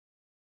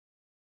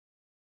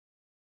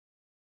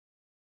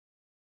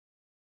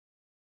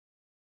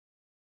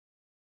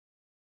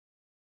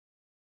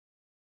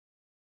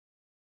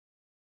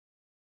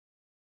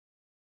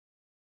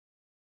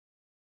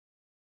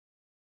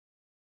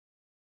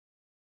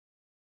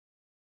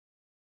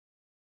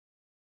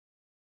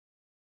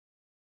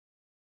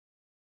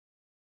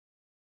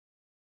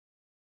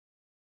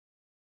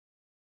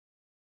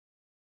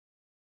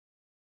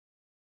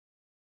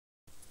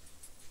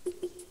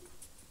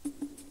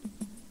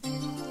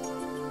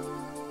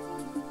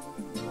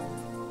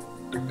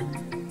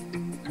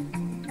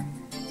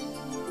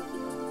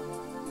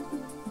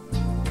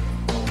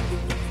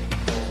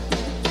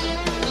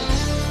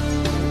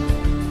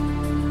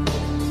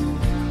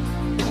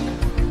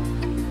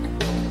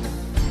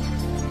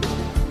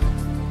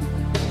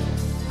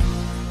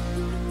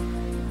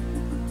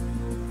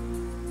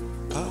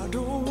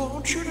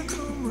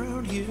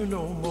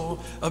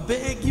I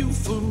beg you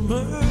for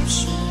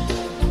mercy.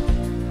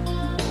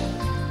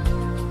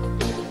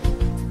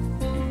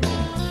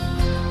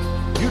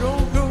 You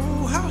don't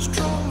know how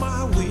strong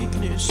my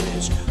weakness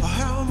is, or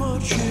how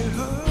much it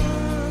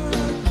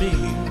hurt me.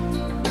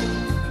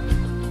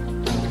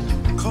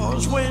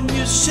 'Cause when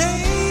you say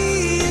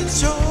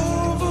it's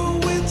over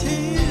with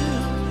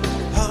him,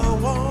 I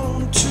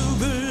want to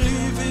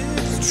believe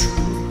it's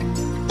true.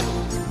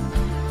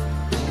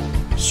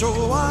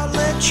 So I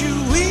let you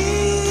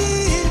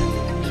in,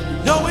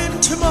 knowing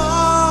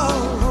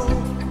tomorrow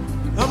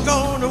I'm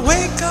gonna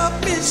wake up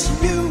missing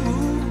you.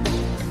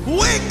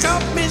 Wake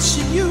up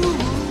missing you.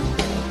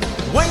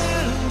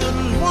 When the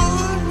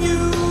one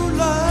you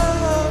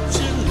love's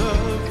in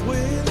love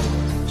with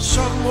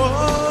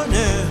someone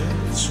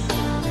else.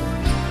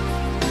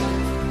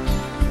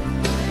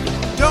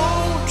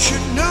 Don't you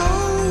know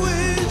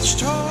it's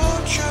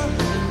torture?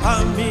 I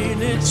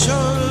mean, it's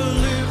a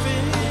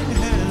living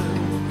hell.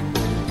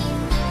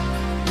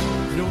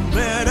 No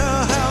matter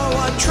how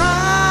I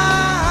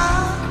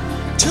try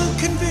to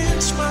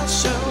convince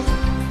myself,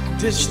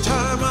 this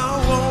time I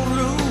won't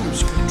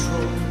lose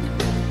control.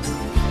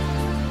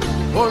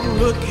 One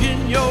look in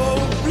your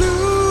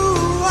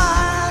blue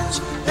eyes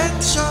and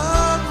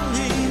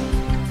suddenly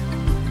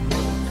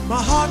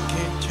my heart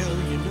can't tell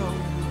you no.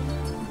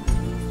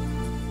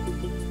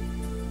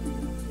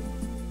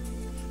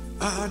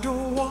 I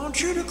don't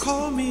want you to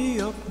call me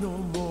up no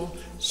more,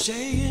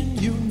 saying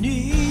you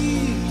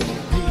need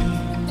me.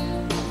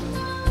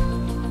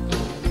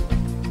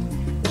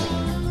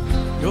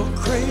 You're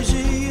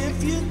crazy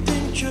if you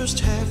think just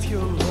half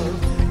your love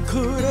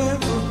could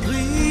ever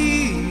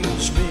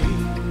please me.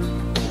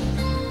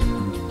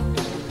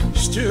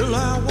 Still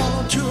I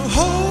want to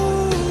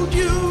hold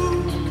you,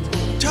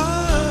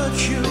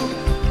 touch you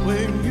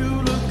when you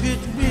look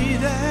at me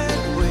that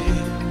way.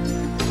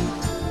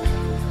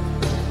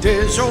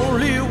 There's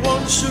only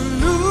one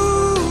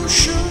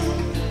solution,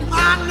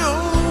 I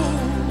know.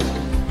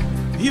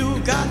 You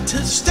got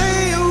to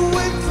stay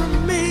away from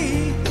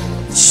me,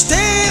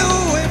 stay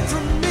away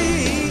from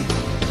me.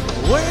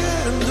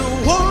 When the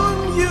one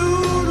you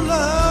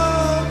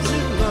love's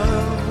in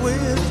love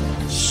with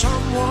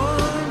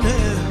someone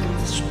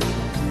else.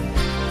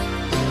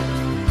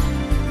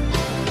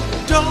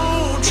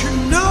 Don't you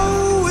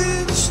know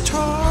it's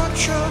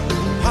torture?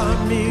 I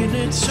mean,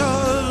 it's a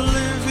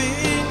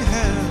living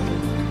hell.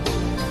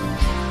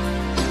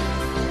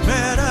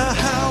 Matter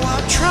how I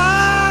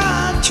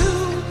try to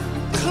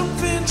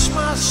convince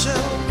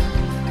myself,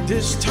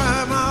 this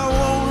time I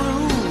won't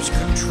lose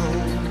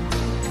control.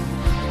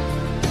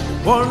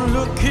 One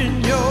look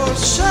in your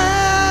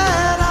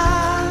sad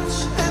eyes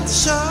and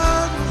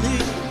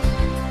suddenly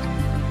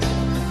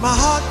my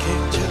heart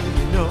can't tell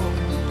you no.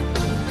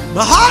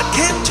 My heart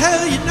can't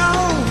tell you no.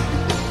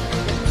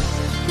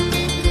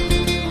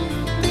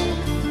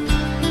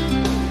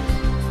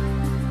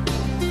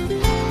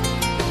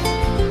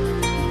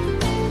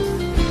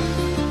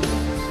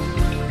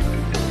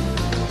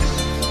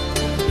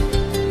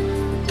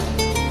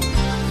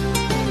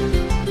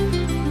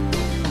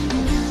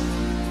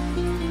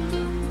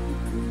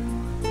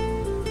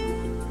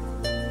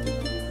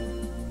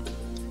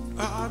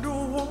 I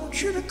don't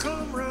want you to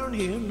come round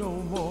here no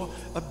more.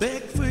 I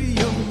beg for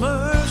your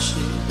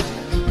mercy.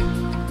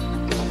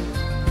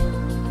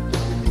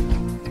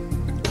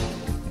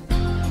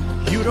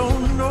 You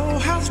don't know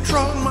how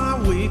strong my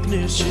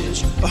weakness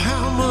is, or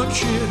how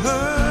much it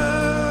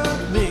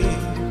hurt me.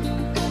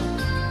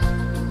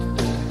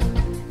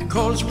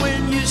 'Cause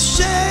when you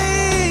say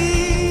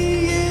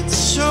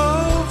it's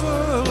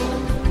over,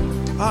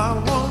 I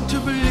want to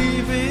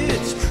believe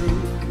it's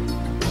true.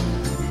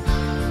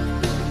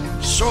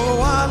 So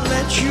I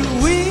let you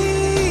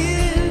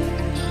in,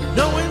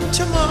 knowing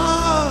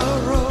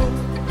tomorrow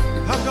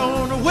I'm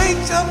gonna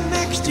wake up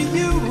next to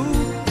you.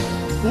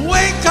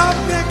 Wake up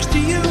next to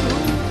you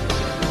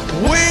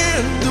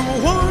when the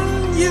one